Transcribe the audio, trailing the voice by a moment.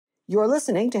You're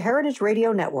listening to Heritage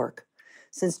Radio Network.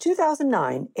 Since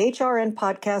 2009, HRN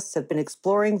podcasts have been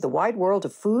exploring the wide world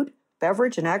of food,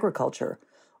 beverage, and agriculture.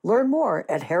 Learn more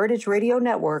at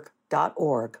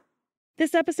heritageradionetwork.org.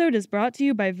 This episode is brought to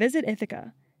you by Visit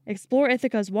Ithaca. Explore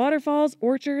Ithaca's waterfalls,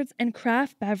 orchards, and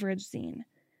craft beverage scene.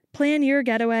 Plan your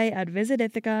getaway at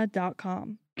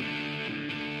visitithaca.com.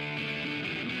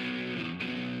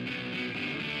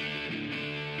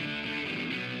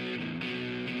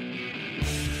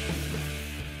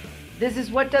 This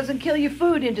is What Doesn't Kill You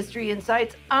Food Industry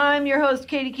Insights. I'm your host,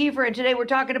 Katie Kiefer, and today we're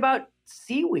talking about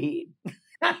seaweed.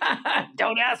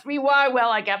 Don't ask me why.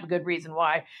 Well, I have a good reason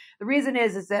why. The reason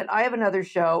is that I have another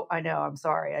show. I know, I'm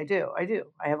sorry. I do. I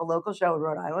have a local show in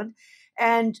Rhode Island,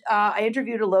 and I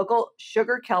interviewed a local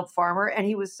sugar kelp farmer, and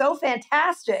he was so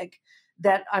fantastic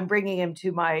that I'm bringing him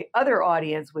to my other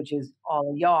audience, which is all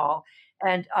of y'all.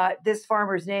 And this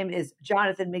farmer's name is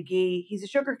Jonathan McGee. He's a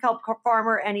sugar kelp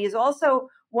farmer, and he is also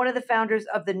one of the founders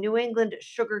of the New England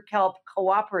Sugar Kelp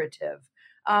Cooperative.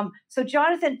 So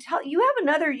Jonathan, you have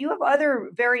other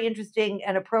very interesting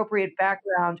and appropriate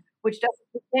background, which doesn't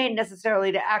pertain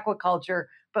necessarily to aquaculture,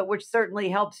 but which certainly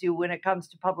helps you when it comes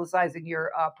to publicizing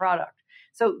your product.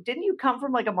 So didn't you come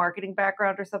from like a marketing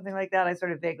background or something like that? I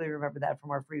sort of vaguely remember that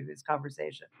from our previous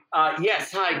conversation.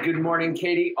 Yes. Hi. Good morning,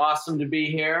 Katie. Awesome to be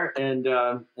here, and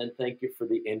thank you for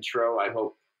the intro. I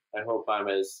hope I'm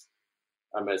as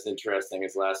interesting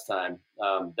as last time.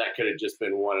 That could have just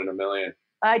been one in a million.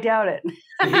 I doubt it.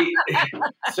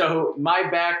 So my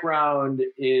background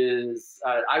is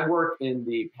I work in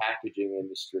the packaging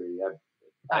industry.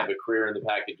 I have a career in the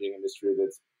packaging industry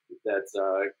that's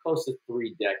close to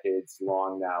 3 decades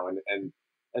long now, and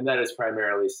that is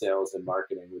primarily sales and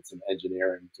marketing with some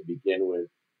engineering to begin with.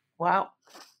 Wow,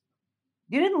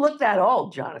 you didn't look that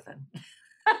old, Jonathan.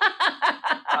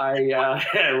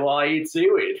 I eat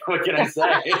seaweed. What can I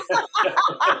say?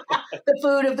 The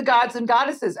food of the gods and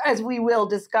goddesses, as we will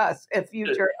discuss a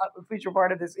future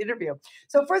part of this interview.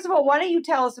 So first of all, why don't you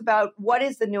tell us about what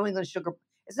is the New England Sugar?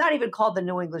 It's not even called the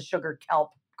New England Sugar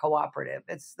Kelp Cooperative.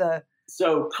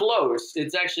 So close.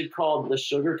 It's actually called the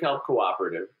Sugar Kelp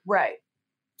Cooperative. Right.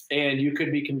 And you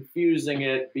could be confusing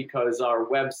it because our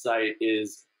website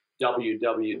is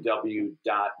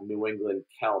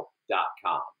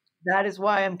www.newenglandkelp.com. That is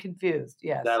why I'm confused.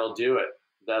 Yes. That'll do it.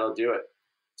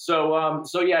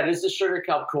 So yeah, this is Sugar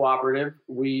Kelp Cooperative.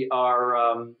 We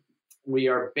are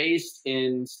based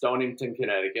in Stonington,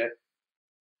 Connecticut.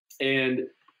 And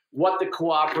what the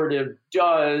cooperative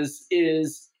does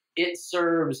is it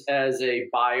serves as a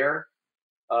buyer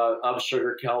of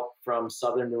sugar kelp from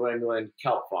Southern New England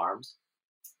kelp farms.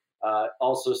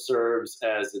 Also serves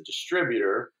as a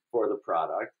distributor for the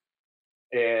product,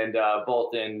 and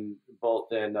both in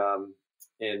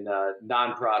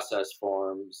non-processed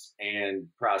forms and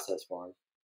processed forms.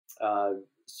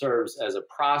 Serves as a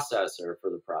processor for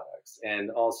the products,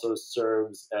 and also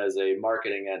serves as a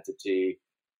marketing entity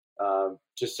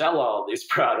to sell all these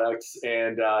products,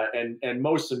 and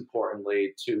most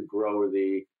importantly to grow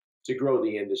the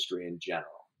industry in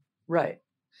general. Right.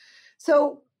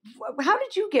 So how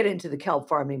did you get into the kelp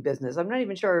farming business? I'm not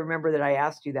even sure I remember that I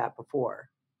asked you that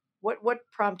before. What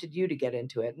prompted you to get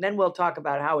into it? And then we'll talk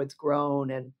about how it's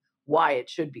grown and why it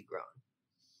should be grown.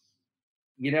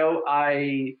 You know,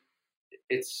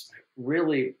 it's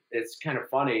kind of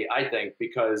funny, I think,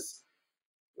 because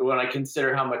when I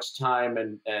consider how much time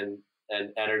and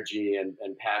energy and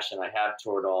passion I have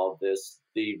toward all of this,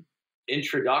 the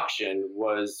introduction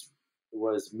was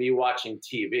me watching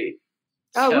TV.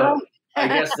 Oh, so, right. I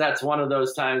guess that's one of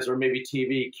those times where maybe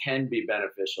TV can be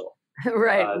beneficial,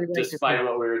 right? Despite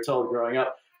what we were told growing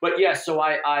up. But yeah, so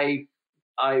I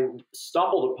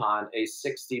stumbled upon a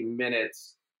 60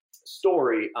 Minutes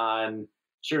story on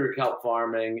sugar kelp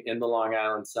farming in the Long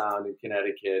Island Sound in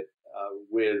Connecticut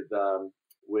with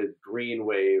Green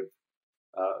Wave,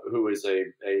 who is a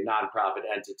nonprofit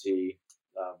entity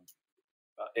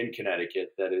in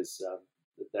Connecticut that is a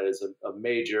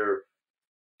major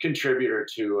contributor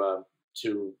to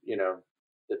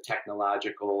the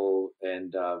technological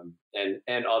and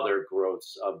other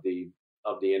growths of the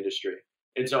industry.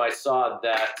 And so I saw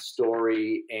that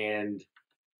story and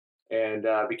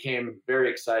became very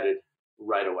excited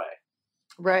right away.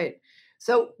 Right.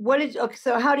 So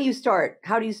so how do you start?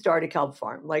 How do you start a kelp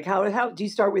farm? Like how do you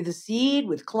start with a seed,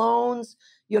 with clones?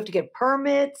 You have to get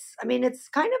permits. I mean, it's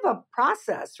kind of a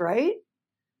process, right?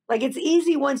 Like it's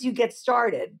easy once you get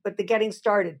started, but the getting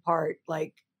started part,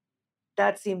 like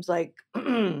that seems like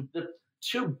the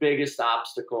 2 biggest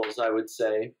obstacles, I would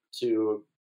say, to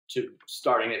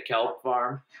starting a kelp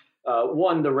farm.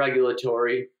 One, the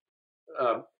regulatory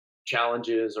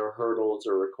challenges or hurdles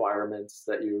or requirements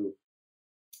that you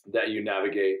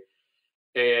navigate.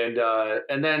 And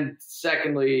then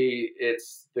secondly,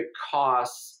 it's the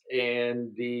costs,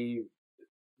 and the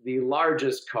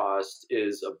largest cost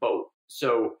is a boat.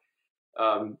 So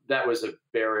that was a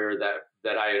barrier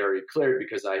that I had already cleared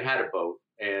because I had a boat.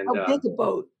 And How big a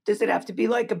boat? Does it have to be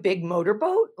like a big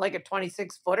motorboat, like a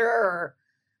 26-footer, or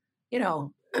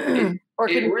or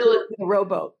can it really be a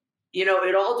rowboat?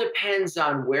 It all depends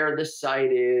on where the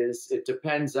site is. It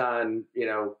depends on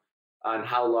on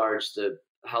how large the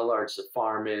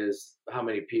farm is, how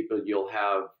many people you'll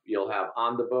have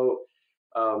on the boat.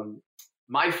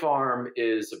 My farm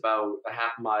is about a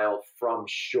half mile from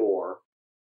shore,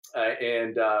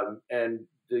 and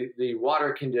the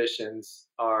water conditions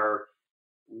are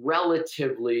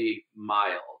relatively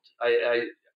mild.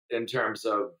 In terms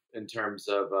of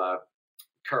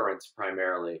currents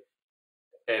primarily,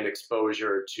 and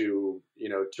exposure to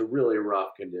really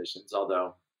rough conditions.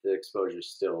 Although the exposure is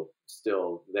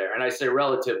still there, and I say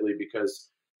relatively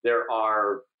because there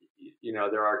are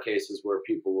cases where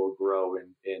people will grow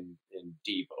in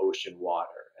deep ocean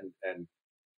water, and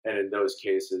in those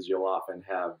cases you'll often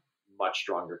have much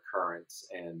stronger currents,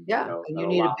 and and you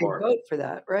need a big boat for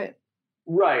that, right?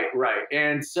 Right.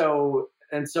 And so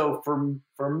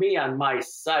for me on my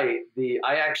site,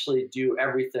 I actually do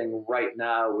everything right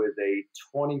now with a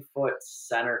 20-foot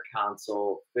center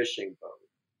console fishing boat.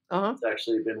 It's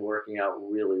actually been working out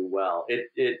really well.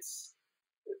 It's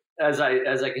as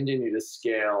I continue to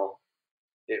scale,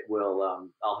 it will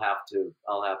I'll have to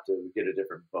get a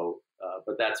different boat.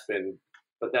 But that's been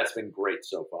great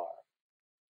so far.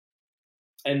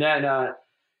 And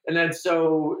then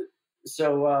so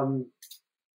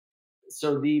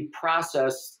the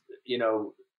process,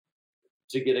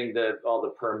 to getting all the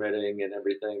permitting and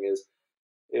everything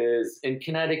is in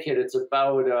Connecticut. It's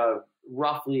about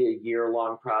roughly a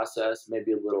year-long process,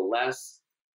 maybe a little less,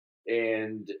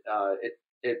 and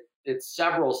it's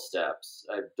several steps.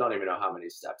 I don't even know how many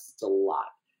steps. It's a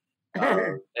lot,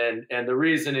 and the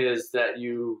reason is that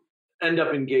you end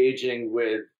up engaging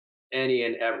with any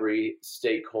and every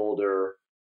stakeholder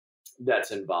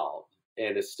that's involved.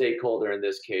 And a stakeholder in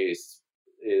this case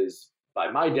is, by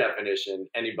my definition,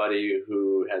 anybody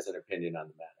who has an opinion on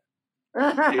the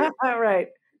matter. Right.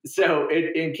 So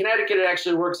in Connecticut, it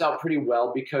actually works out pretty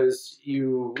well because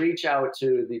you reach out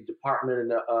to the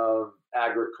Department of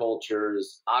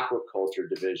Agriculture's aquaculture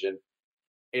division,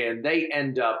 and they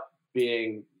end up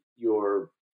being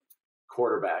your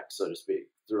quarterback, so to speak,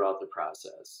 throughout the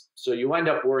process. So you end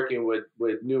up working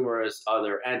with numerous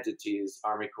other entities: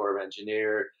 Army Corps of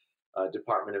Engineers,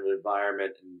 Department of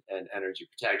Environment and Energy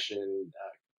Protection,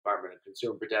 Department of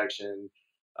Consumer Protection,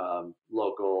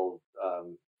 local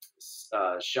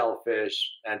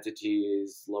shellfish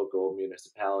entities, local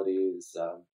municipalities,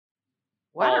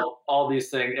 wow. all these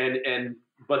things.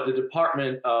 But the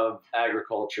Department of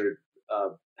Agriculture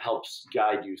helps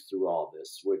guide you through all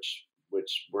this, which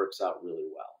works out really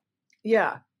well.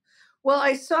 Yeah. Well,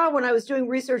 I saw when I was doing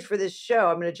research for this show,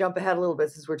 I'm going to jump ahead a little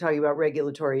bit since we're talking about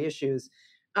regulatory issues,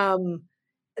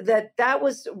 that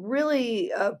was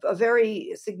really a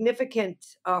very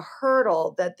significant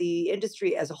hurdle that the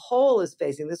industry as a whole is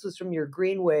facing. This was from your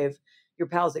GreenWave, your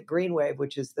pals at GreenWave,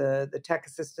 which is the tech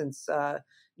assistance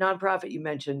nonprofit you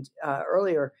mentioned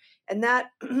earlier. And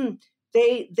that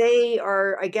they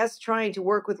are, I guess, trying to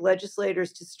work with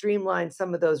legislators to streamline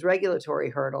some of those regulatory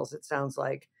hurdles, it sounds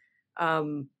like.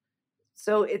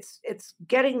 So it's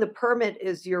getting the permit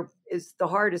is the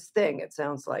hardest thing, it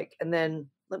sounds like. And then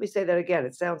let me say that again.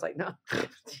 It sounds like, no,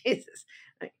 Jesus.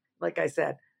 Like I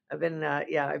said, I've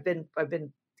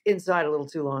been inside a little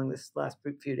too long this last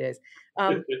few days.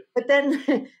 But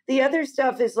then the other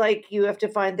stuff is like you have to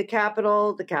find the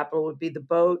capital. The capital would be the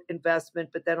boat investment,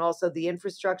 but then also the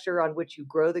infrastructure on which you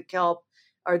grow the kelp.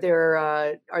 Are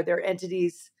there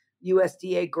entities,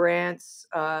 USDA grants,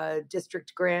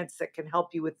 district grants that can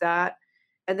help you with that?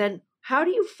 And then how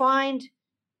do you find,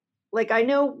 like, I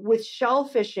know with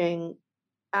shellfishing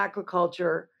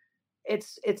aquaculture,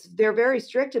 they're very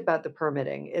strict about the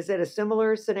permitting. Is it a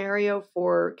similar scenario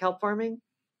for kelp farming?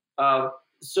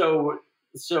 So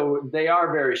they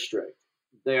are very strict.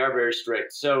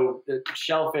 So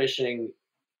shellfish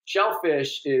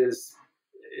is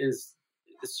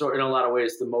sort in a lot of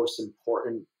ways the most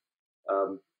important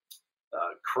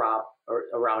crop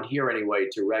around here anyway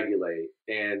to regulate,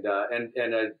 and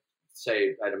I'd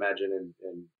imagine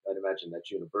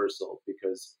that's universal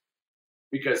because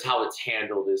how it's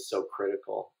handled is so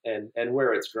critical, and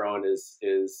where it's grown is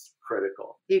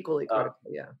critical. Equally critical,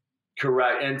 yeah.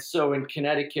 Correct. And so in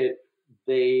Connecticut,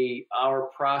 our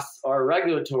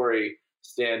regulatory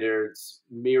standards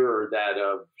mirror that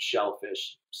of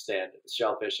shellfishing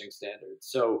standards.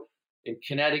 So in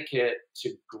Connecticut,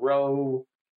 to grow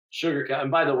sugar kelp,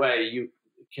 and by the way,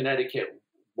 Connecticut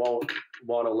won't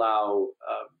allow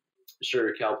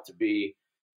sugar kelp to be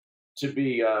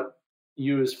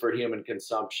used for human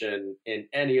consumption in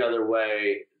any other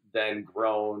way than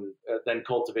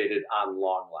cultivated on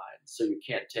long lines. So you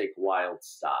can't take wild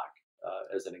stock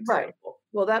as an Right. example.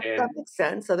 Well, that makes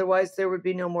sense. Otherwise, there would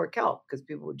be no more kelp because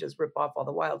people would just rip off all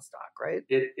the wild stock, right?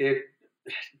 It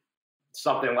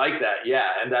something like that,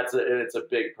 yeah, and it's a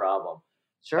big problem,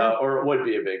 Sure. or it would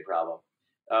be a big problem,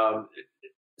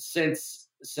 since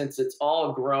it's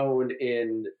all grown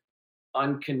in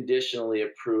unconditionally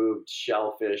approved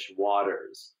shellfish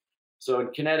waters. So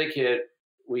in Connecticut,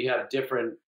 we have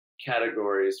different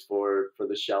categories for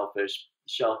the shellfish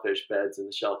beds and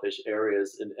the shellfish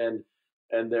areas,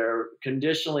 and they're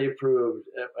conditionally approved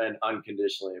and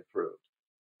unconditionally approved.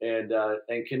 And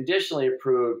conditionally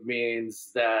approved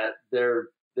means that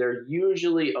they're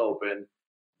usually open,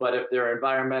 but if there are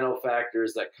environmental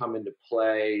factors that come into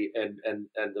play, and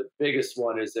the biggest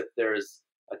one is if there's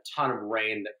a ton of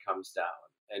rain that comes down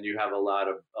and you have a lot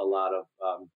of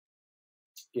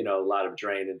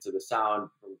drain into the sound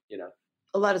from,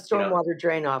 a lot of stormwater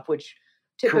drain off, which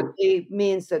typically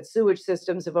means that sewage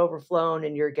systems have overflown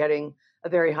and you're getting a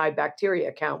very high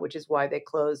bacteria count, which is why they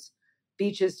close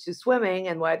beaches to swimming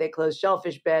and why they close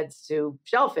shellfish beds to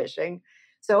shellfishing.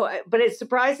 So, but it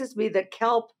surprises me that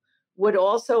kelp would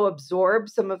also absorb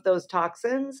some of those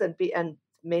toxins and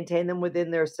maintain them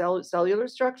within their cellular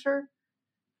structure.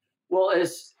 Well,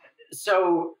 as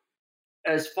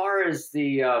far as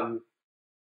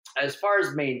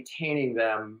maintaining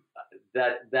them,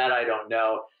 that I don't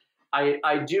know.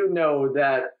 I do know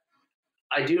that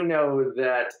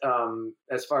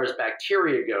as far as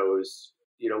bacteria goes,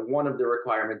 one of the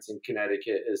requirements in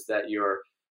Connecticut is that your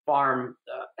farm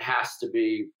has to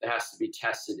be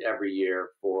tested every year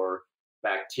for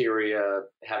bacteria,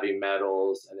 heavy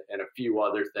metals, and a few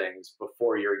other things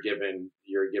before you're given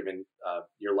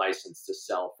your license to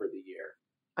sell for the year.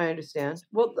 I understand.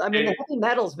 Well, I mean, the heavy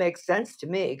metals make sense to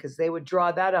me because they would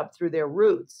draw that up through their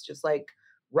roots, just like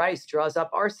rice draws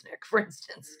up arsenic, for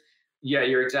instance. Yeah,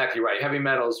 you're exactly right. Heavy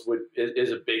metals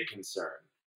is a big concern.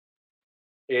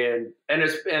 And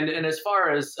as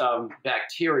far as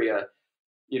bacteria,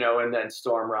 and then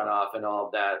storm runoff and all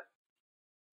of that,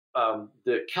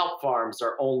 the kelp farms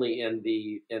are only in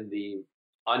the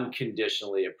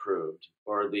unconditionally approved,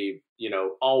 or the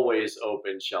always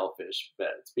open shellfish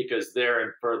beds, because they're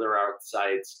in further out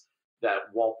sites that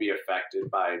won't be affected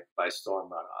by storm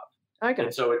runoff. Okay.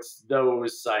 And so it's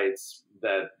those sites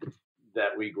that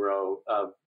we grow.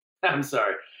 I'm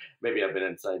sorry, maybe I've been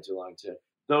inside too long too.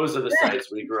 Those are the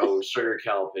sites we grow sugar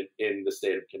kelp in the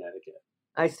state of Connecticut.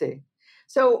 I see.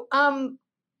 So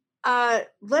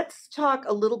let's talk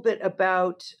a little bit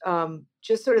about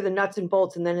just sort of the nuts and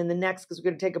bolts, and then in the next, because we're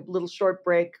going to take a little short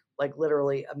break, like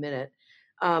literally a minute,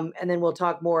 and then we'll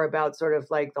talk more about sort of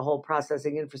like the whole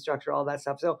processing infrastructure, all that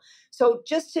stuff. So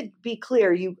just to be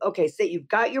clear, say you've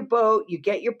got your boat, you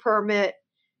get your permit,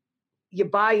 you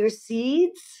buy your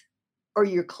seeds or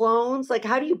your clones. Like,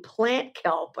 how do you plant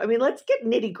kelp? I mean, let's get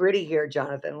nitty gritty here,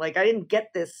 Jonathan. Like, I didn't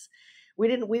get this.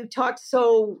 We talked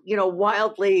so,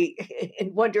 wildly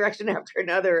in one direction after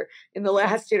another in the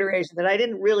last iteration that I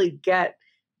didn't really get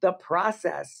the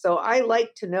process. So I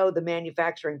like to know the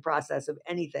manufacturing process of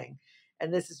anything.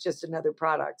 And this is just another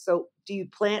product. So do you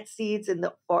plant seeds in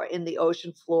the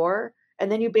ocean floor?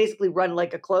 And then you basically run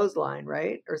like a clothesline,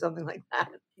 right? Or something like that.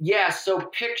 Yeah. So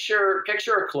picture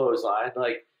a clothesline,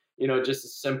 like, just a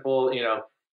simple,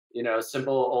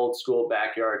 simple old school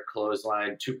backyard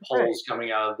clothesline, two poles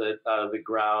coming out of the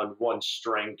ground, one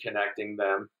string connecting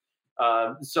them.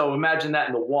 So imagine that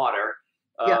in the water,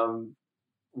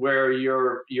 where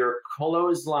your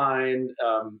clothesline,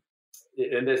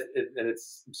 in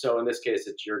this case,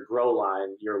 it's your grow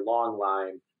line, your long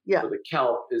line. Yeah. So the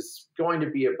kelp is going to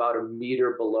be about a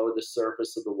meter below the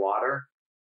surface of the water.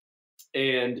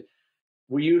 And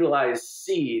we utilize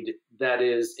seed that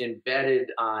is embedded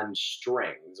on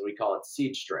strings. We call it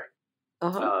seed string.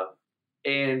 Uh-huh.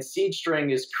 And seed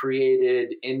string is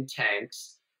created in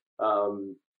tanks.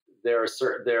 There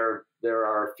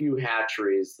are a few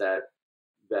hatcheries that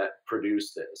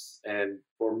produce this, and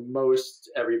for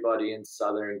most everybody in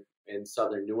southern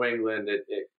New England,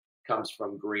 it comes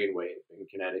from Green Wave in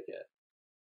Connecticut,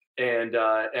 and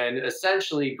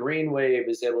essentially Green Wave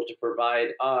is able to provide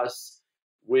us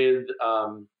with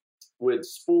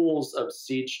spools of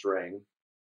seed string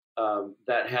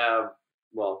that have,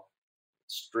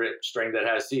 string that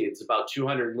has seeds, about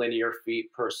 200 linear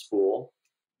feet per spool.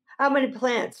 How many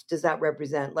plants does that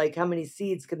represent? Like how many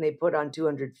seeds can they put on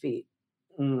 200 feet?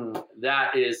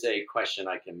 That is a question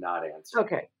I cannot answer.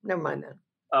 Okay, never mind then.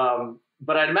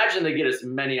 But I'd imagine they get as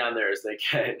many on there as they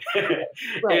can.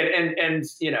 Right. and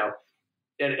you know,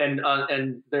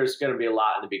 and there's going to be a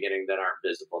lot in the beginning that aren't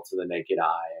visible to the naked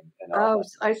eye and all Oh,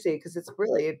 that. I see, because it's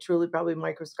truly probably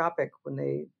microscopic when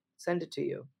they send it to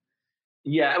you.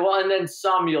 Yeah, well, and then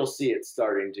some you'll see it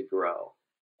starting to grow.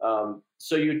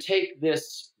 So you take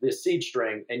this seed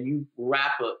string and you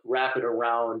wrap it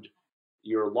around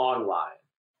your long line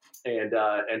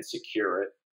and secure it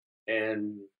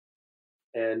and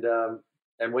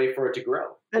wait for it to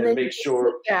grow And then make you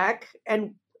sure sit back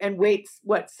and wait,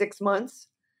 what, 6 months?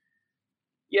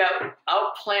 Yeah,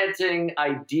 outplanting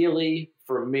ideally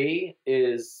for me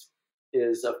is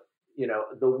a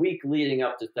the week leading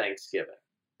up to Thanksgiving.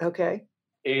 Okay.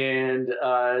 And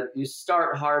you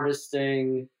start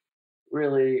harvesting.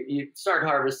 Really, you start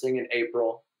harvesting in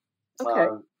April. Okay.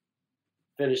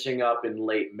 Finishing up in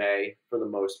late May for the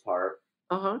most part.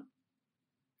 Uh-huh.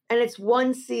 And it's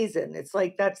one season. It's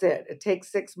like, that's it. It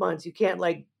takes 6 months. You can't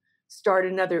like start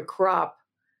another crop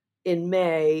in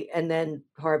May and then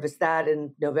harvest that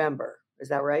in November. Is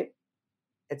that right?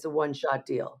 It's a one-shot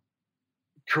deal.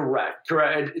 Correct.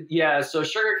 Yeah. So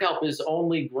sugar kelp is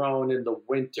only grown in the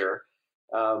winter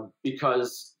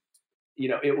because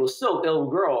it'll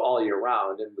grow all year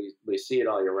round, and we see it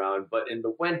all year round. But in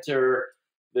the winter,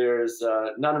 there's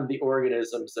none of the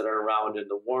organisms that are around in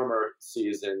the warmer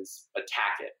seasons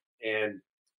attack it,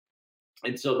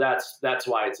 and so that's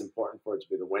why it's important for it to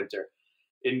be the winter.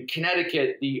 In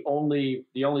Connecticut, the only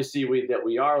seaweed that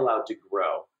we are allowed to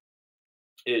grow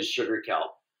is sugar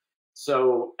kelp.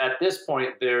 So at this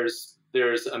point, there's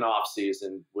an off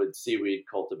season with seaweed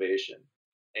cultivation,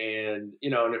 and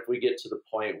and if we get to the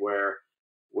point where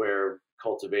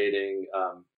cultivating,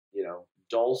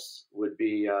 dulse would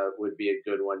be a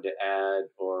good one to add,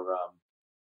 or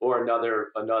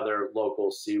another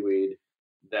local seaweed,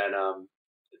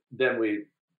 then we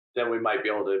might be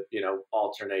able to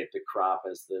alternate the crop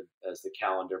as the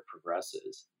calendar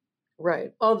progresses.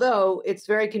 Right. Although it's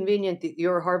very convenient that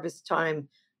your harvest time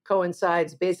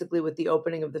coincides basically with the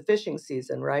opening of the fishing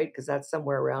season, right? Because that's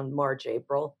somewhere around March,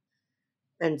 April.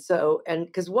 And so, and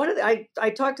because I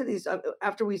talked to these,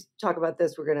 after we talk about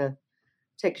this, we're going to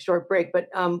take a short break, but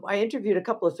I interviewed a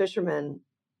couple of fishermen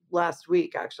last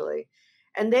week, actually.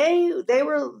 And they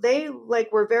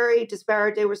were very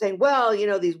disparate. They were saying, well,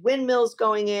 these windmills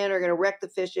going in are going to wreck the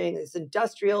fishing. This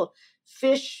industrial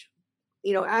fish,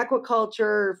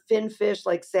 aquaculture, fin fish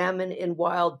like salmon in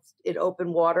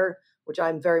open water, which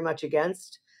I'm very much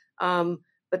against.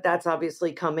 But that's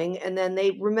obviously coming. And then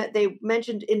they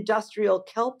mentioned industrial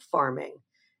kelp farming.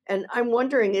 And I'm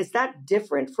wondering, is that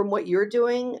different from what you're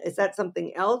doing? Is that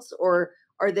something else? Or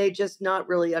are they just not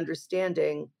really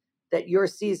understanding that your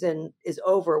season is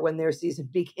over when their season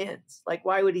begins? Like,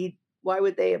 why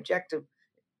would they object to,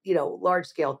 large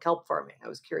scale kelp farming? I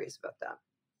was curious about that.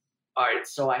 All right.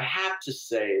 So I have to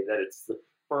say that it's the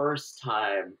first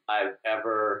time I've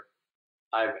ever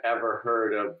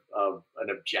heard of an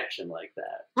objection like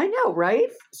that. I know,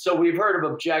 right? So we've heard of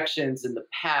objections in the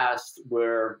past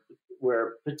where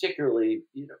particularly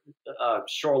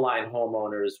shoreline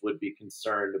homeowners would be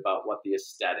concerned about what the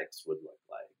aesthetics would look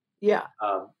like. Yeah.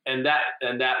 And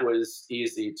that was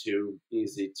easy to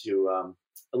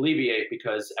alleviate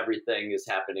because everything is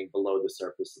happening below the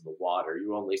surface of the water.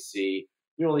 You only see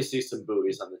some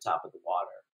buoys on the top of the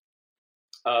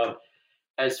water.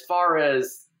 As far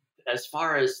as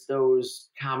those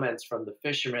comments from the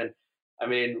fishermen, I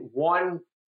mean, one,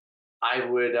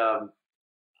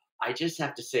 I just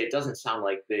have to say, it doesn't sound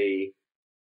like they,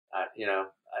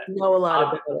 know a lot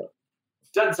about it.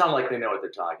 Doesn't sound like they know what they're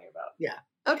talking about. Yeah.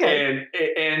 Okay.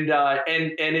 And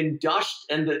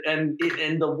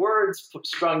the words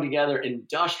strung together,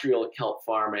 industrial kelp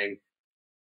farming.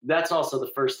 That's also the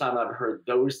first time I've heard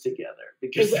those together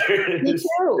because Me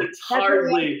too. It's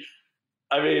hardly.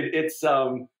 I mean, it's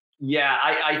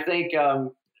I think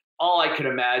all I could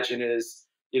imagine is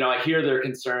I hear their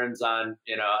concerns on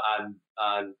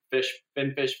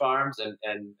fin fish farms, and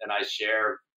I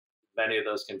share many of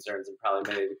those concerns and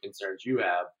probably many of the concerns you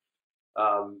have.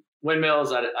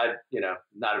 Windmills, I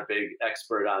not a big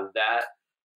expert on that,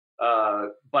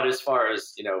 but as far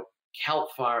as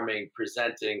kelp farming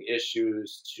presenting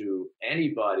issues to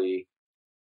anybody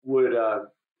would I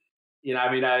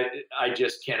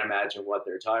just can't imagine what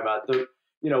they're talking about.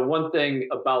 One thing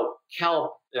about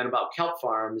kelp and about kelp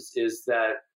farms is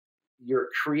that you're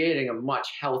creating a much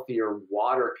healthier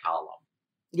water column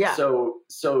Yeah. So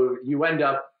you end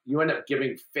up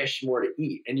giving fish more to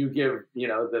eat, and you give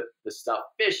the stuff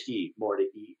fish eat more to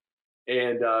eat,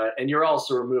 and you're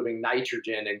also removing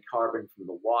nitrogen and carbon from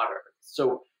the water.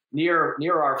 So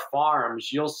near our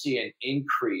farms, you'll see an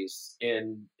increase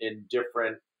in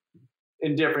different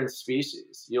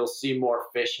species. You'll see more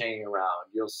fish hanging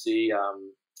around. You'll see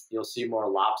more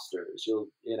lobsters.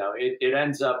 It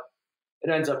ends up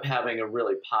having a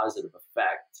really positive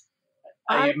effect.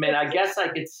 I mean, I guess I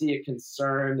could see a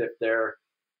concern if they're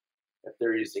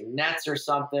using nets or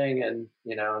something, and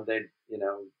they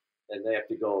have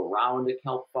to go around a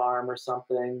kelp farm or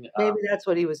something. Maybe that's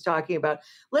what he was talking about.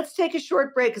 Let's take a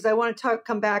short break because I want to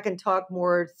come back and talk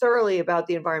more thoroughly about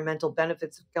the environmental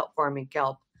benefits of kelp farming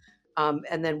kelp.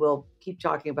 And then we'll keep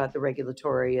talking about the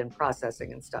regulatory and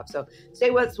processing and stuff. So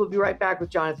stay with us. We'll be right back with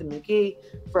Jonathan McGee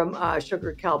from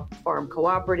Sugar Kelp Farm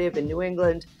Cooperative in New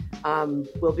England.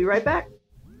 We'll be right back.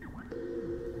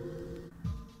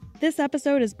 This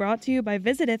episode is brought to you by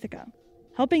Visit Ithaca,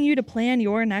 helping you to plan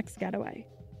your next getaway.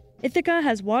 Ithaca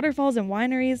has waterfalls and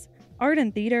wineries, art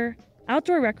and theater,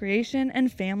 outdoor recreation,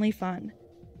 and family fun.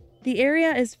 The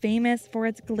area is famous for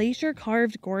its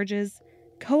glacier-carved gorges,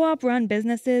 co-op-run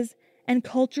businesses, and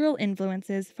cultural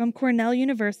influences from Cornell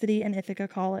University and Ithaca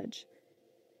College.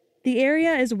 The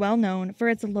area is well known for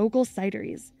its local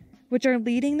cideries, which are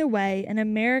leading the way in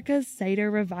America's cider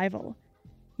revival.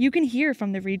 You can hear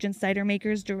from the region's cider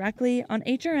makers directly on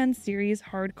HRN's series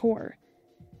Hardcore.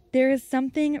 There is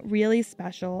something really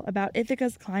special about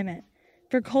Ithaca's climate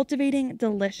for cultivating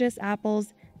delicious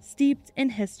apples steeped in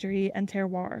history and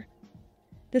terroir.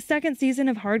 The second season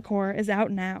of Hardcore is out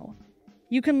now.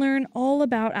 You can learn all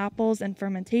about apples and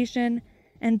fermentation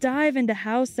and dive into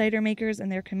how cider makers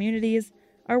and their communities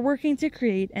are working to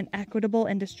create an equitable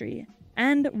industry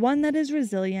and one that is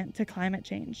resilient to climate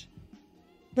change.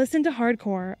 Listen to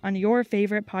Hardcore on your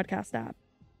favorite podcast app.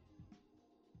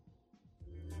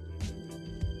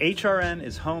 HRN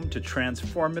is home to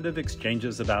transformative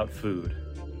exchanges about food.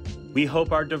 We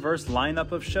hope our diverse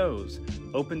lineup of shows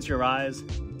opens your eyes,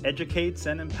 educates,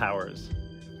 and empowers.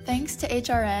 Thanks to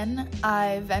HRN,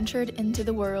 I ventured into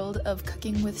the world of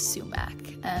cooking with sumac,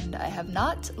 and I have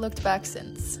not looked back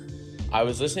since. I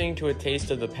was listening to A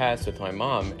Taste of the Past with my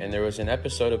mom, and there was an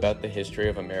episode about the history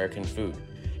of American food.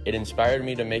 It inspired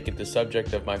me to make it the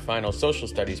subject of my final social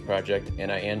studies project,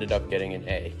 and I ended up getting an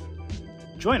A.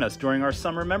 Join us during our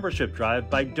summer membership drive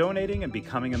by donating and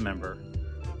becoming a member.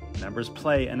 Members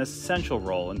play an essential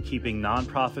role in keeping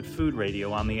nonprofit food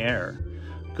radio on the air.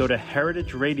 Go to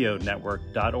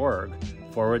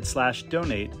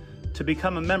heritageradionetwork.org/donate to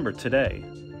become a member today.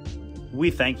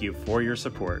 We thank you for your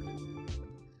support.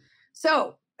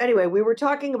 So anyway, we were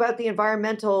talking about the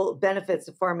environmental benefits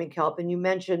of farming kelp, and you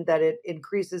mentioned that it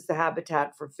increases the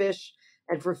habitat for fish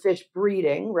and for fish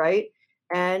breeding, right?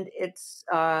 And it's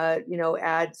adds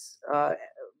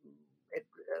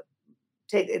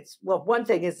one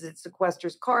thing is it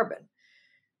sequesters carbon,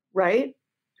 right?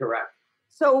 Correct.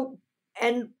 So,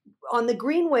 and on the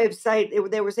Green Wave site,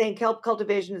 they were saying kelp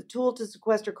cultivation is a tool to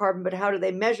sequester carbon, but how do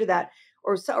they measure that?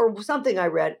 Or something I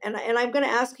read. And I'm going to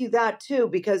ask you that too,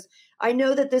 because I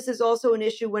know that this is also an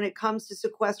issue when it comes to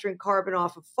sequestering carbon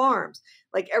off of farms.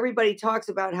 Like everybody talks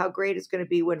about how great it's going to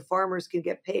be when farmers can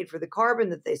get paid for the carbon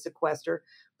that they sequester,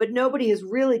 but nobody has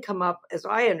really come up, as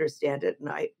I understand it,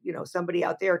 and somebody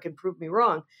out there can prove me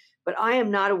wrong, but I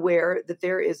am not aware that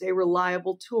there is a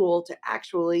reliable tool to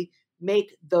actually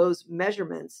make those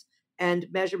measurements, and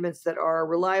measurements that are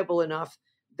reliable enough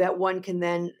that one can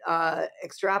then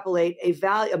extrapolate a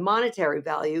monetary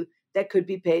value that could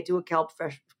be paid to a kelp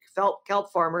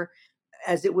farmer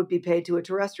as it would be paid to a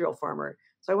terrestrial farmer.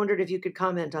 So I wondered if you could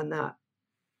comment on that.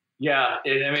 Yeah,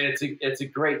 it's a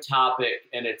great topic,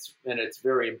 and it's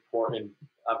very important,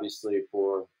 obviously,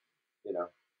 for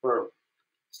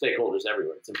stakeholders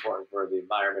everywhere. It's important for the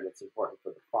environment. It's important for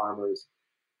the farmers.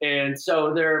 And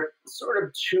so there are sort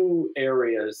of two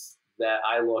areas that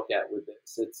I look at with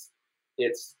this.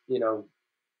 It's the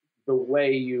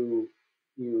way you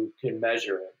can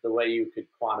measure it, the way you could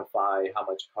quantify how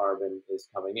much carbon is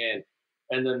coming in.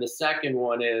 And then the second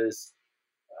one is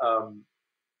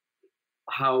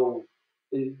how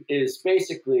is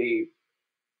basically,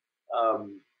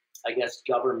 I guess,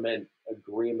 government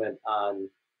agreement on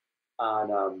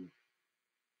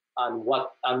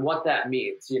what that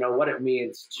means. What it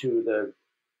means to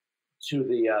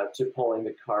pulling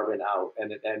the carbon out,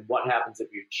 and what happens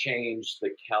if you change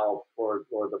the kelp or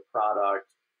the product,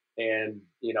 and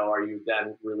are you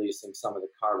then releasing some of the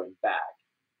carbon back?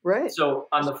 Right. So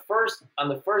on the first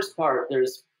part,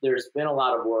 there's been a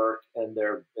lot of work, and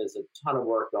there is a ton of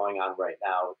work going on right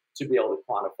now to be able to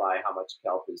quantify how much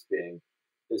kelp is being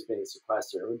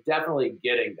sequestered. We're definitely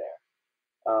getting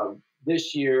there.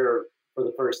 This year, for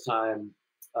the first time,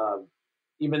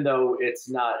 even though it's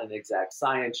not an exact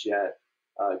science yet,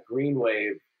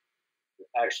 Greenwave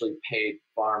actually paid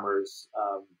farmers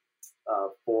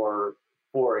for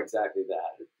exactly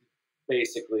that,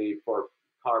 basically for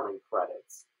carbon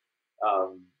credits.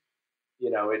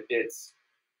 It's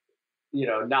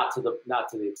not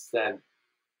to the extent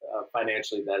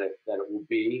financially that it will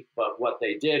be, but what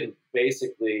they did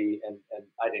basically, and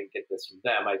I didn't get this from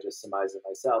them, I just surmised it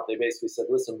myself. They basically said,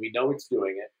 listen, we know it's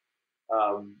doing it.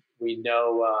 We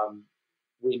know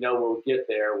we'll get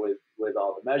there with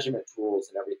all the measurement tools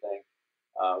and everything,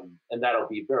 and that'll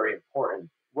be very important.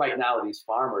 Right now, these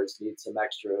farmers need some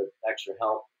extra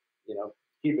help,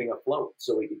 keeping afloat,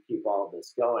 so we can keep all of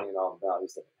this going and all the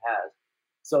values that it has.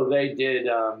 So they did.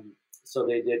 So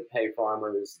they did pay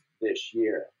farmers this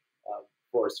year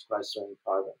for sequestering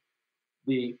carbon.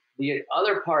 The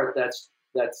other part that's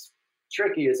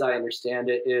tricky, as I understand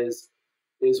it, is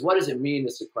what does it mean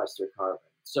to sequester carbon?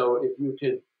 So if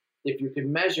you could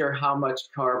measure how much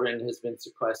carbon has been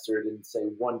sequestered in, say,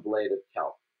 one blade of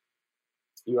kelp,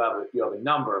 you have a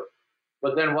number.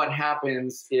 But then what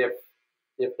happens if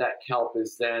that kelp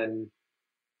is then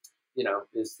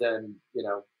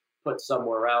put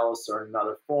somewhere else or in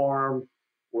another form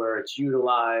where it's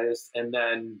utilized, and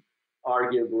then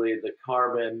arguably the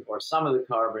carbon or some of the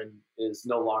carbon is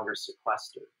no longer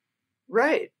sequestered.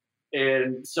 Right.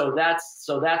 And so that's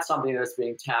something that's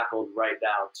being tackled right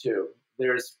now too.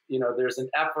 There's an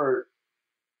effort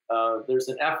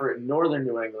in northern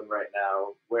New England right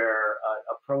now where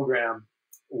a program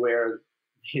where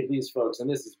these folks, and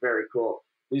this is very cool,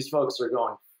 these folks are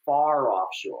going far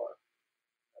offshore,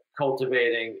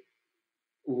 cultivating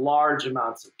large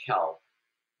amounts of kelp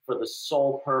for the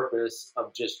sole purpose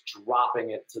of just dropping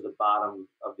it to the bottom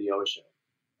of the ocean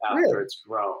after it's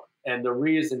grown. And the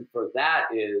reason for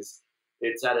that is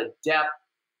it's at a depth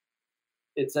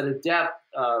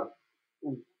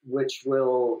which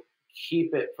will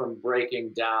keep it from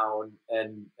breaking down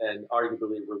and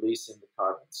arguably releasing the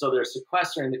carbon. So they're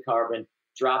sequestering the carbon,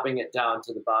 dropping it down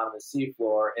to the bottom of the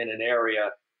seafloor in an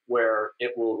area where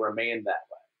it will remain that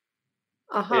way.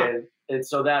 Uh-huh. And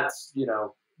so that's,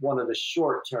 one of the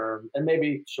short term and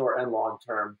maybe short and long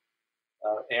term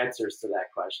answers to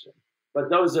that question. But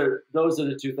those are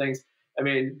the two things. I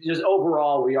mean, just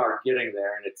overall, we are getting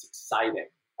there, and it's exciting.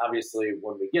 Obviously,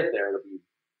 when we get there, it'll be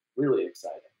really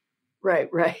exciting. Right.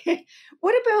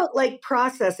 What about like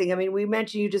processing? I mean,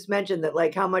 you just mentioned that,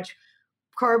 like, how much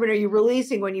carbon are you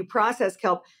releasing when you process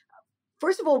kelp?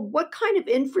 First of all, what kind of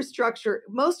infrastructure?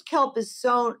 Most kelp is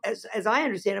sown, as I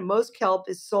understand it, most kelp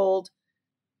is sold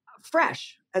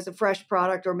fresh as a fresh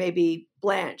product or maybe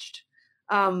blanched.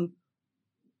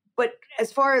 But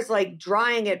as far as like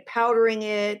drying it, powdering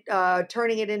it,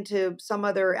 turning it into some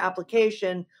other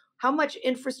application, how much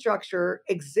infrastructure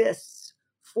exists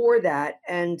for that?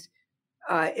 And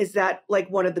is that like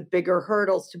one of the bigger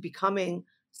hurdles to becoming,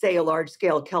 say, a large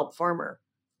scale kelp farmer?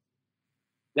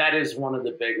 That is one of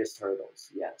the biggest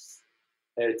hurdles, yes.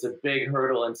 It's a big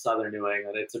hurdle in southern New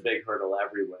England. It's a big hurdle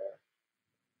everywhere.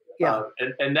 Yeah.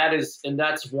 And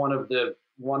that's one of the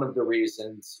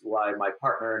reasons why my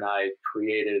partner and I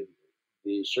created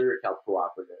the Sugar Kelp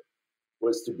Cooperative,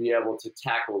 was to be able to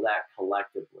tackle that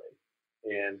collectively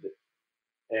and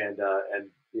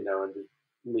to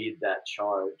lead that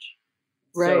charge.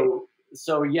 Right.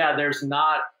 So yeah, there's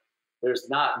not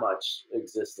much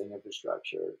existing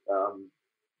infrastructure.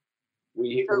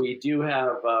 We do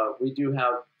have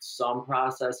some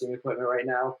processing equipment right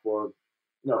now for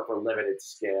limited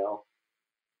scale,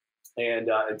 and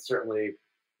certainly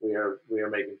we are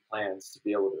making plans to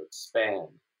be able to expand.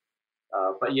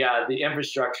 But yeah, the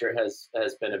infrastructure has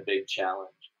been a big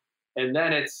challenge, and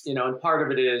then it's and part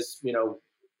of it is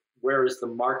where is the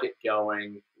market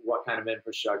going? What kind of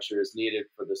infrastructure is needed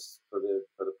for the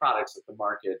products that the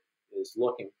market is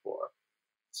looking for?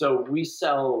 So we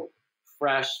sell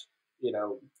fresh,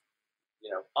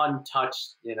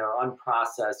 untouched,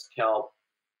 unprocessed kelp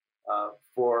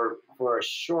for a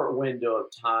short window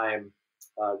of time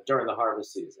during the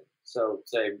harvest season. So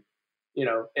say,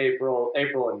 April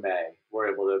and May, we're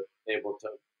able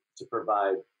to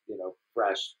provide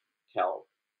fresh kelp.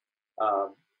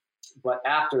 But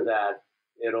after that,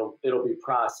 it'll be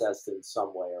processed in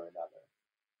some way or another,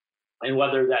 and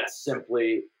whether it's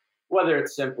simply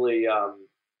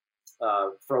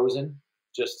frozen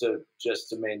just to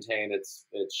maintain its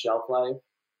shelf life,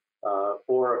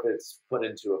 or if it's put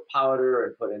into a powder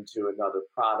and put into another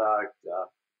product,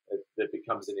 it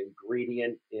becomes an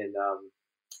ingredient in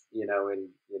in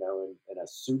a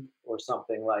soup or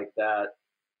something like that.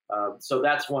 So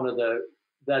that's one of the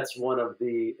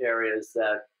areas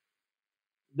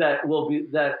that will be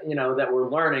that we're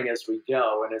learning as we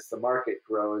go, and as the market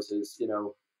grows, is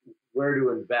where to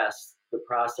invest the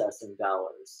processing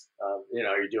dollars.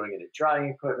 Are you doing it in drying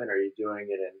equipment? Are you doing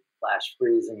it in flash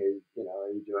freezing?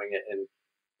 Are you doing it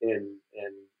in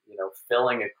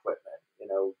filling equipment?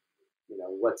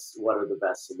 What are the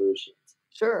best solutions?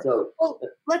 Sure. So, well,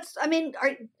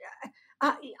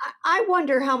 I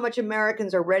wonder how much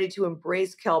Americans are ready to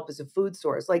embrace kelp as a food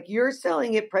source. Like, you're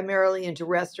selling it primarily into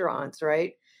restaurants,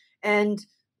 right? And,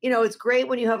 it's great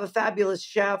when you have a fabulous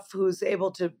chef who's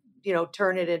able to,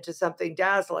 turn it into something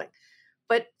dazzling.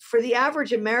 But for the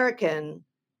average American,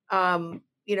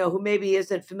 who maybe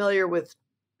isn't familiar with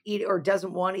or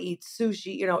doesn't want to eat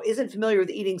sushi, isn't familiar with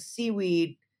eating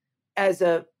seaweed as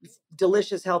a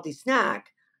delicious, healthy snack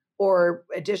or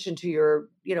addition to your,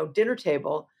 dinner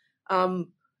table,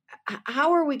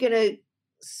 how are we going to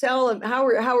sell them? How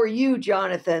are you,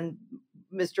 Jonathan,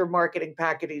 Mr. Marketing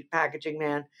Packaging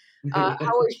Man?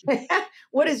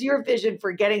 What is your vision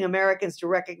for getting Americans to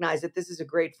recognize that this is a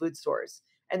great food source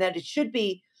and that it should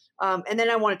be? And then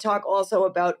I want to talk also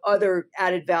about other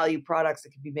added value products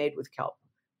that can be made with kelp.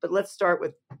 But let's start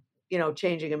with,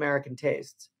 changing American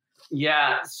tastes.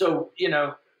 Yeah. So,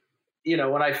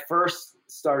 when I first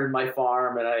started my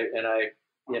farm and I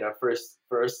first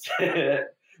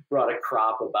brought a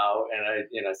crop about, and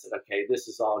I said, okay, this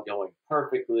is all going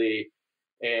perfectly.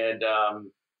 And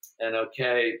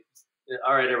okay,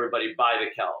 all right, everybody buy the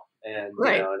kelp. And,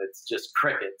 right. And it's just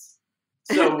crickets.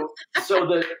 So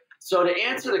to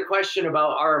answer the question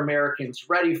about are Americans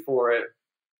ready for it,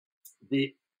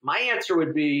 my answer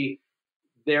would be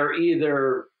they're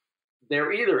either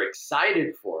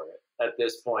excited for it at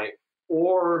this point,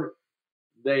 or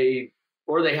they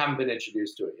haven't been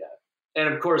introduced to it yet. And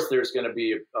of course, there's going to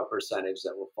be a percentage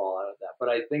that will fall out of that. But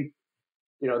I think,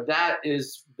 that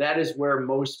is where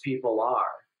most people are.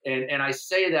 And I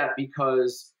say that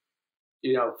because,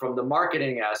 from the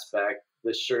marketing aspect,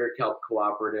 the Sugar Kelp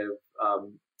Cooperative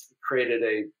created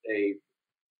a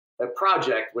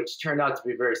project which turned out to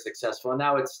be very successful. And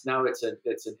now it's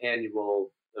an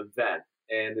annual event,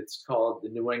 and it's called the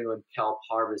New England Kelp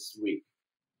Harvest Week.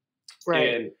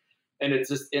 Right. And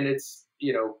it's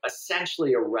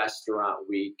essentially a restaurant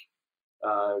week,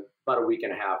 about a week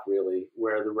and a half really,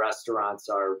 where the restaurants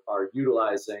are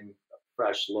utilizing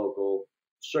fresh local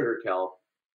sugar kelp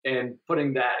and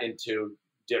putting that into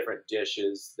different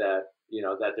dishes that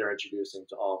they're introducing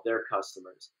to all of their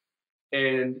customers.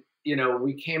 And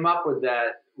we came up with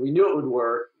that. We knew it would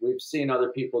work. We've seen other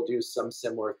people do some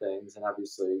similar things, and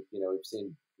obviously, we've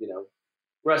seen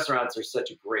restaurants are such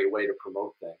a great way to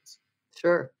promote things.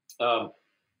 Sure.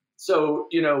 So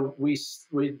we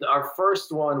our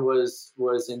first one was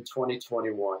in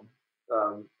 2021,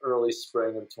 early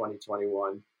spring of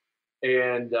 2021,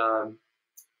 and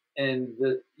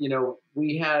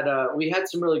we had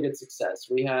some really good success.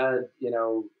 We had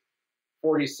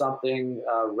 40 something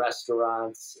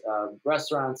restaurants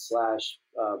slash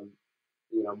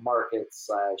markets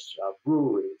slash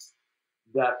breweries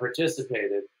that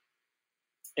participated,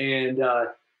 and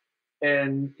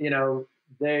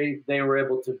they were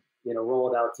able to roll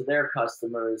it out to their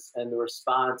customers, and the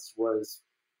response was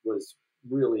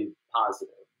really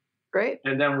positive. Great.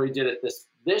 And then we did it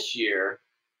this year.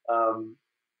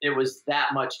 It was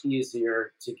that much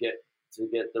easier to get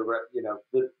the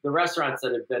restaurants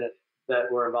that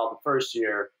were involved the first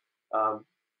year.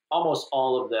 Almost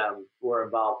all of them were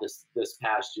involved this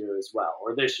past year as well,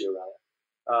 or this year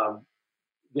rather.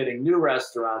 Getting new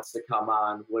restaurants to come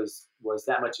on was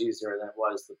that much easier than it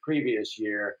was the previous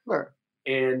year. Sure.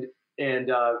 And then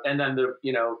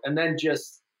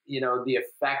just the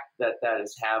effect that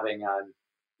is having on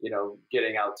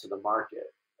getting out to the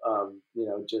market. All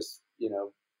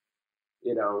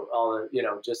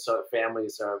the just so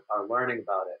families are learning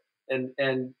about it, and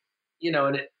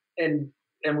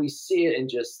we see it in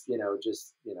just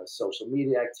social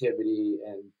media activity,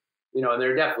 and and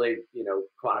there are definitely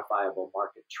quantifiable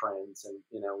market trends, and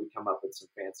we come up with some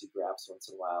fancy graphs once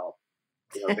in a while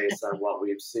based on what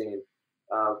we've seen,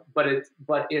 but it's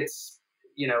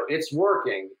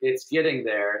working, it's getting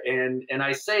there, and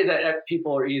I say that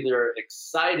people are either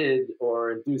excited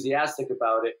or enthusiastic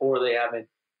about it, or they haven't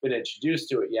been introduced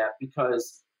to it yet,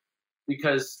 because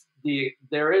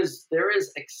there is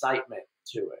excitement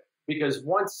to it, because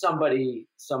once somebody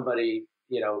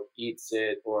eats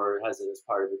it or has it as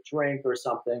part of a drink or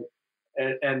something,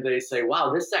 and they say,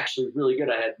 wow, this is actually really good.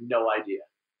 I had no idea.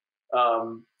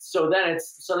 So then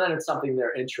it's something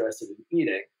they're interested in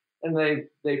eating, and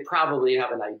they probably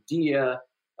have an idea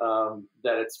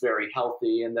that it's very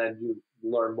healthy, and then you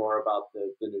learn more about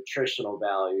the nutritional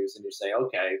values, and you say,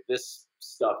 okay, this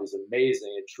stuff is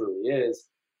amazing. It truly is.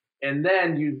 And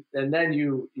then you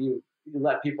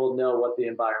let people know what the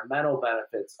environmental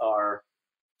benefits are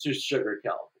to sugar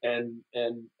kelp, and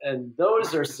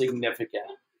those are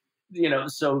significant.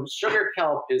 So sugar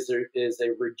kelp is a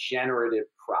regenerative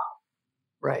crop.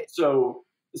 Right. So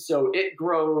it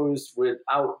grows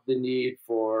without the need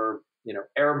for,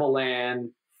 arable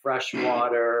land, fresh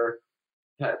water.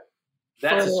 That's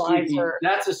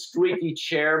a squeaky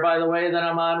chair, by the way, that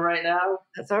I'm on right now.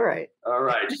 That's all right. All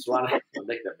right. Just want to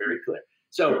make that very clear.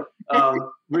 So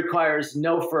requires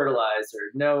no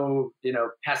fertilizer, no,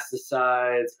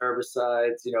 pesticides,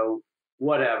 herbicides,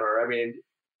 whatever. I mean,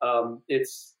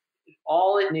 it's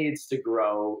all it needs to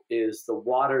grow is the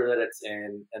water that it's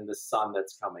in and the sun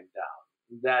that's coming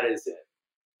down. That is it.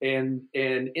 And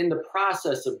in the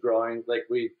process of growing, like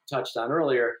we touched on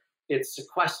earlier, it's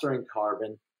sequestering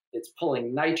carbon, it's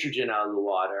pulling nitrogen out of the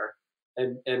water,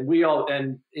 and we all,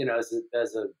 as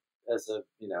a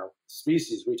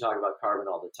species, we talk about carbon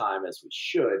all the time, as we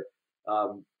should.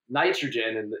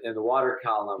 Nitrogen in the water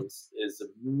columns is a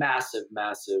massive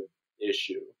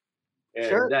issue. And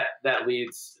sure. that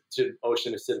leads to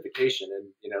ocean acidification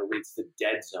and, leads to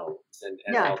dead zones and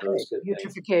all those good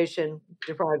things. Eutrophication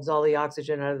deprives all the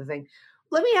oxygen out of the thing.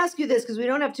 Let me ask you this, because we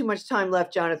don't have too much time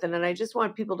left, Jonathan, and I just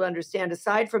want people to understand,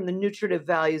 aside from the nutritive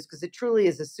values, because it truly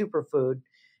is a superfood,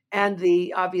 and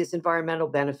the obvious environmental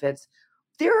benefits,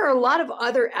 there are a lot of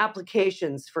other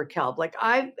applications for kelp. Like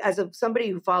somebody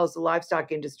who follows the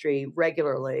livestock industry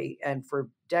regularly and for a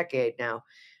decade now,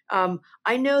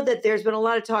 I know that there's been a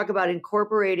lot of talk about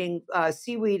incorporating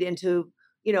seaweed into,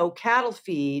 cattle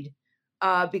feed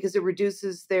because it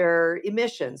reduces their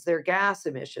emissions, their gas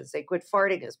emissions. They quit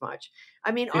farting as much.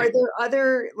 I mean, are there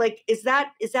other, is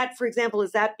that, for example,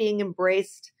 is that being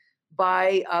embraced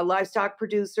by livestock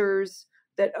producers?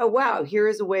 That, oh, wow, here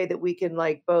is a way that we can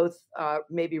both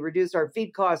maybe reduce our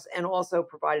feed costs and also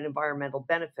provide an environmental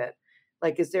benefit.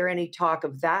 Is there any talk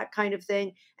of that kind of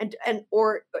thing?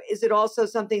 Or is it also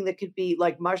something that could be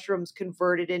like mushrooms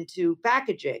converted into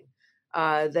packaging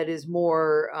that is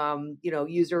more,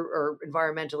 user or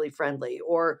environmentally friendly,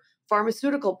 or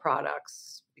pharmaceutical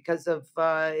products because of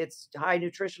its high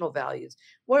nutritional values?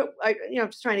 I'm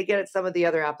just trying to get at some of the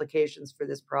other applications for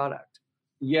this product.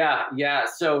 Yeah.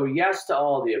 So yes to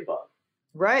all of the above.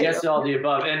 Right. Yes to all the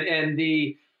above, and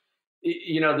the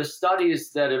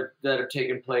studies that have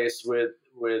taken place with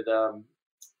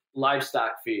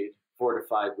livestock feed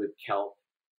fortified with kelp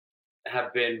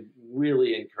have been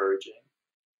really encouraging,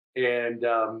 and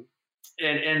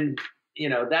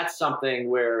that's something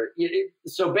where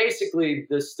so basically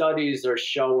the studies are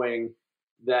showing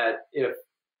that if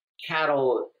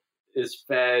cattle is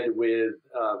fed with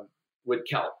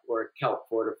kelp or kelp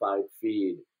fortified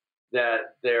feed,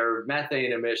 that their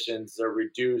methane emissions are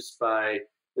reduced by,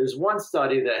 there's one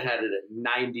study that had it at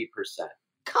 90%.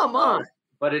 Come on.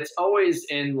 But it's always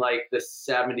in the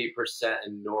 70%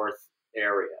 in north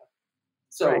area.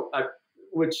 So, right.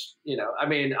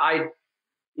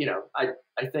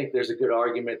 I think there's a good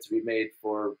argument to be made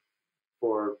for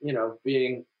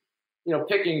being,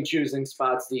 picking and choosing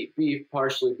spots to eat beef,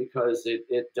 partially because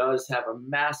it does have a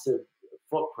massive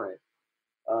footprint.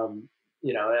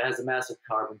 It has a massive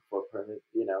carbon footprint,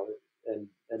 and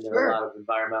there are a lot of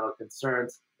environmental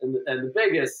concerns. And the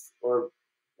biggest, or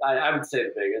I would say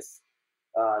the biggest,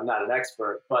 not an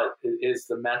expert, but is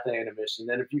the methane emission.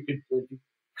 And if you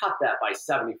cut that by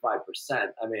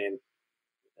 75%, I mean,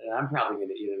 I'm probably going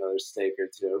to eat another steak or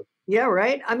two. Yeah,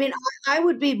 right. I mean, I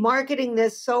would be marketing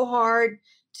this so hard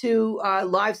to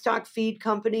livestock feed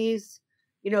companies,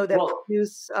 that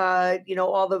produce,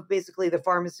 all basically the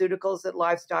pharmaceuticals that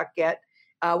livestock get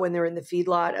when they're in the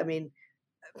feedlot. I mean,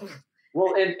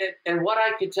 well, and what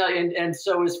I could tell you, and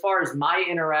so as far as my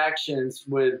interactions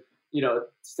with,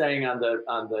 staying on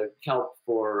the kelp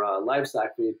for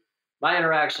livestock feed, my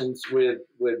interactions with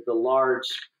the large,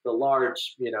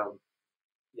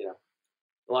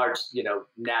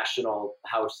 national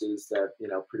houses that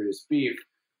produce beef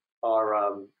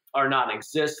are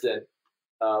non-existent.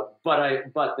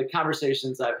 But the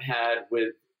conversations I've had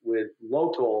with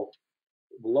local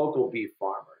beef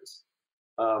farmers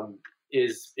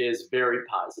is very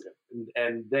positive,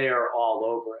 and they are all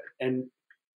over it.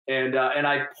 And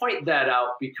I point that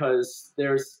out because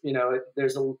there's a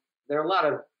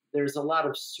lot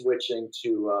of switching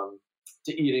to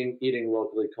eating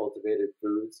locally cultivated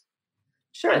foods.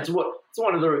 Sure. It's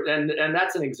one of the, and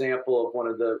that's an example of one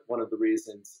of the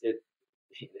reasons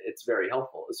it's very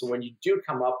helpful. So when you do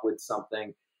come up with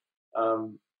something,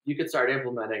 you can start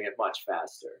implementing it much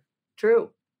faster.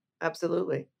 True.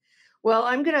 Absolutely. Well,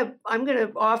 I'm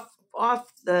gonna off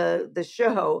the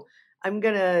show, I'm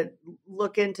gonna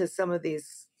look into some of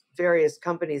these various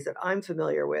companies that I'm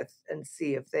familiar with and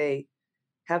see if they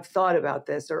have thought about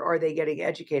this, or are they getting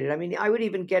educated? I mean, I would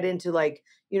even get into like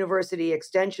university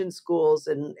extension schools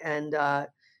and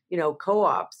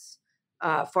co-ops,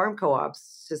 farm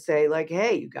co-ops, to say like,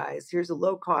 hey, you guys, here's a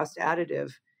low cost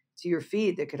additive to your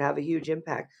feed that could have a huge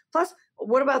impact. Plus,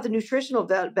 what about the nutritional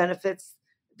benefits?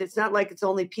 It's not like it's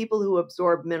only people who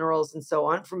absorb minerals and so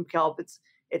on from kelp. It's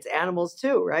animals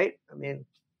too, right? I mean,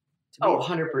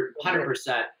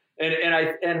 100%.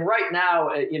 And right now,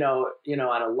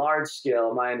 on a large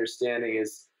scale, my understanding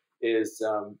is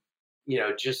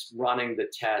just running the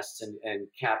tests and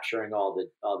capturing all the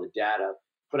data.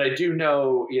 But I do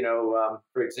know,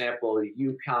 for example,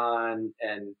 UConn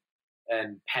and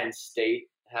Penn State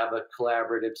have a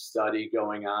collaborative study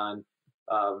going on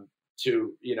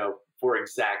for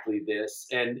exactly this,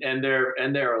 and there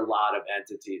are a lot of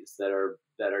entities that are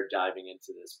diving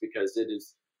into this, because it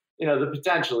is, the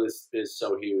potential is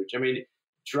so huge. I mean,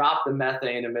 drop the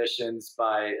methane emissions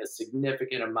by a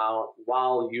significant amount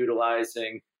while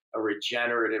utilizing a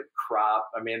regenerative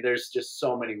crop. I mean, there's just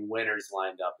so many winners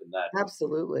lined up in that.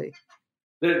 Absolutely.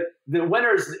 The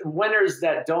winners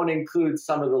that don't include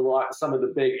some of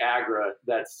the big agra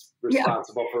that's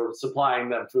responsible for supplying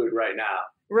them food right now.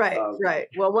 Right, right.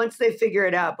 Well, once they figure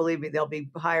it out, believe me, they'll be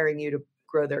hiring you to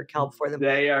grow their kelp for them.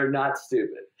 They are not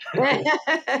stupid.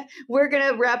 We're going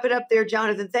to wrap it up there,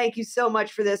 Jonathan. Thank you so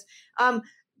much for this.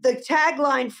 The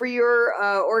tagline for your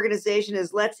organization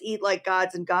is "Let's eat like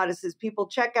gods and goddesses." People,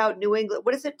 check out New England.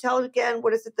 What does it tell again?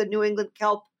 What is it? The New England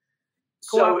Kelp?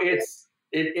 So it's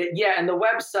and the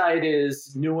website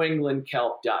is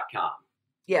newenglandkelp.com.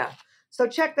 Yeah. So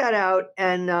check that out,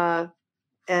 and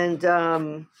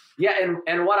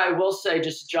what I will say,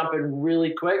 just to jump in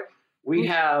really quick, we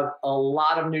have a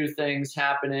lot of new things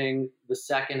happening the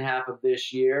second half of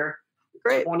this year.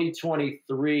 Great.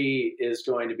 2023 is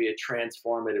going to be a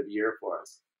transformative year for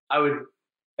us.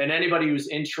 And anybody who's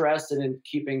interested in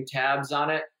keeping tabs on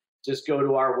it, just go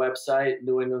to our website,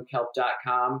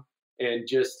 newenglandkelp.com, and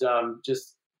just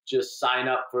sign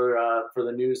up for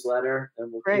the newsletter,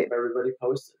 and we'll keep everybody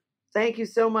posted. Thank you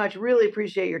so much. Really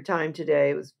appreciate your time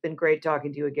today. It's been great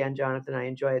talking to you again, Jonathan. I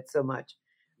enjoy it so much.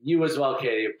 You as well,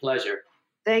 Katie. A pleasure.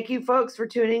 Thank you, folks, for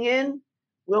tuning in.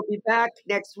 We'll be back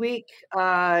next week.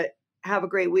 Have a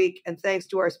great week. And thanks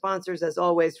to our sponsors, as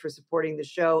always, for supporting the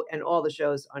show and all the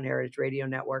shows on Heritage Radio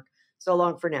Network. So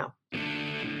long for now.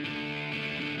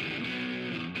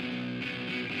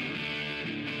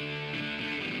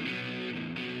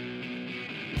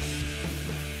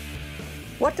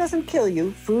 What Doesn't Kill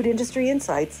You, Food Industry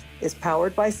Insights, is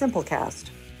powered by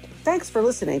Simplecast. Thanks for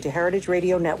listening to Heritage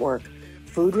Radio Network,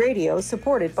 food radio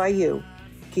supported by you.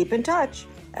 Keep in touch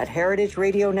at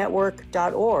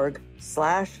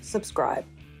heritageradionetwork.org/subscribe.